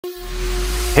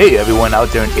Hey everyone out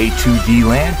there in A2D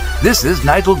land, this is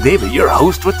Nigel David, your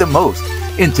host with the most.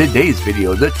 In today's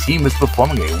video, the team is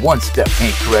performing a one-step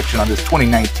paint correction on this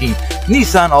 2019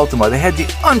 Nissan Altima that had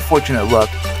the unfortunate luck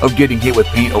of getting hit with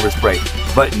paint overspray.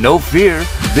 But no fear,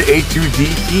 the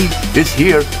A2D team is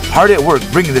here, hard at work,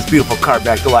 bringing this beautiful car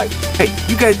back to life. Hey,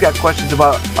 you guys got questions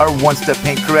about our one-step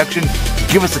paint correction?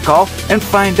 Give us a call and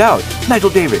find out. Nigel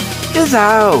David is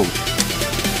out.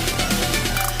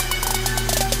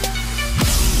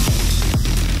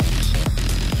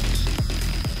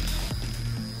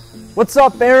 What's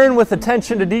up, Aaron with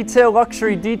Attention to Detail,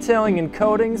 Luxury Detailing and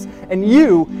Coatings, and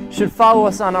you should follow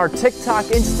us on our TikTok,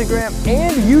 Instagram,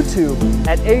 and YouTube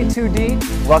at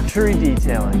A2D Luxury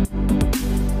Detailing.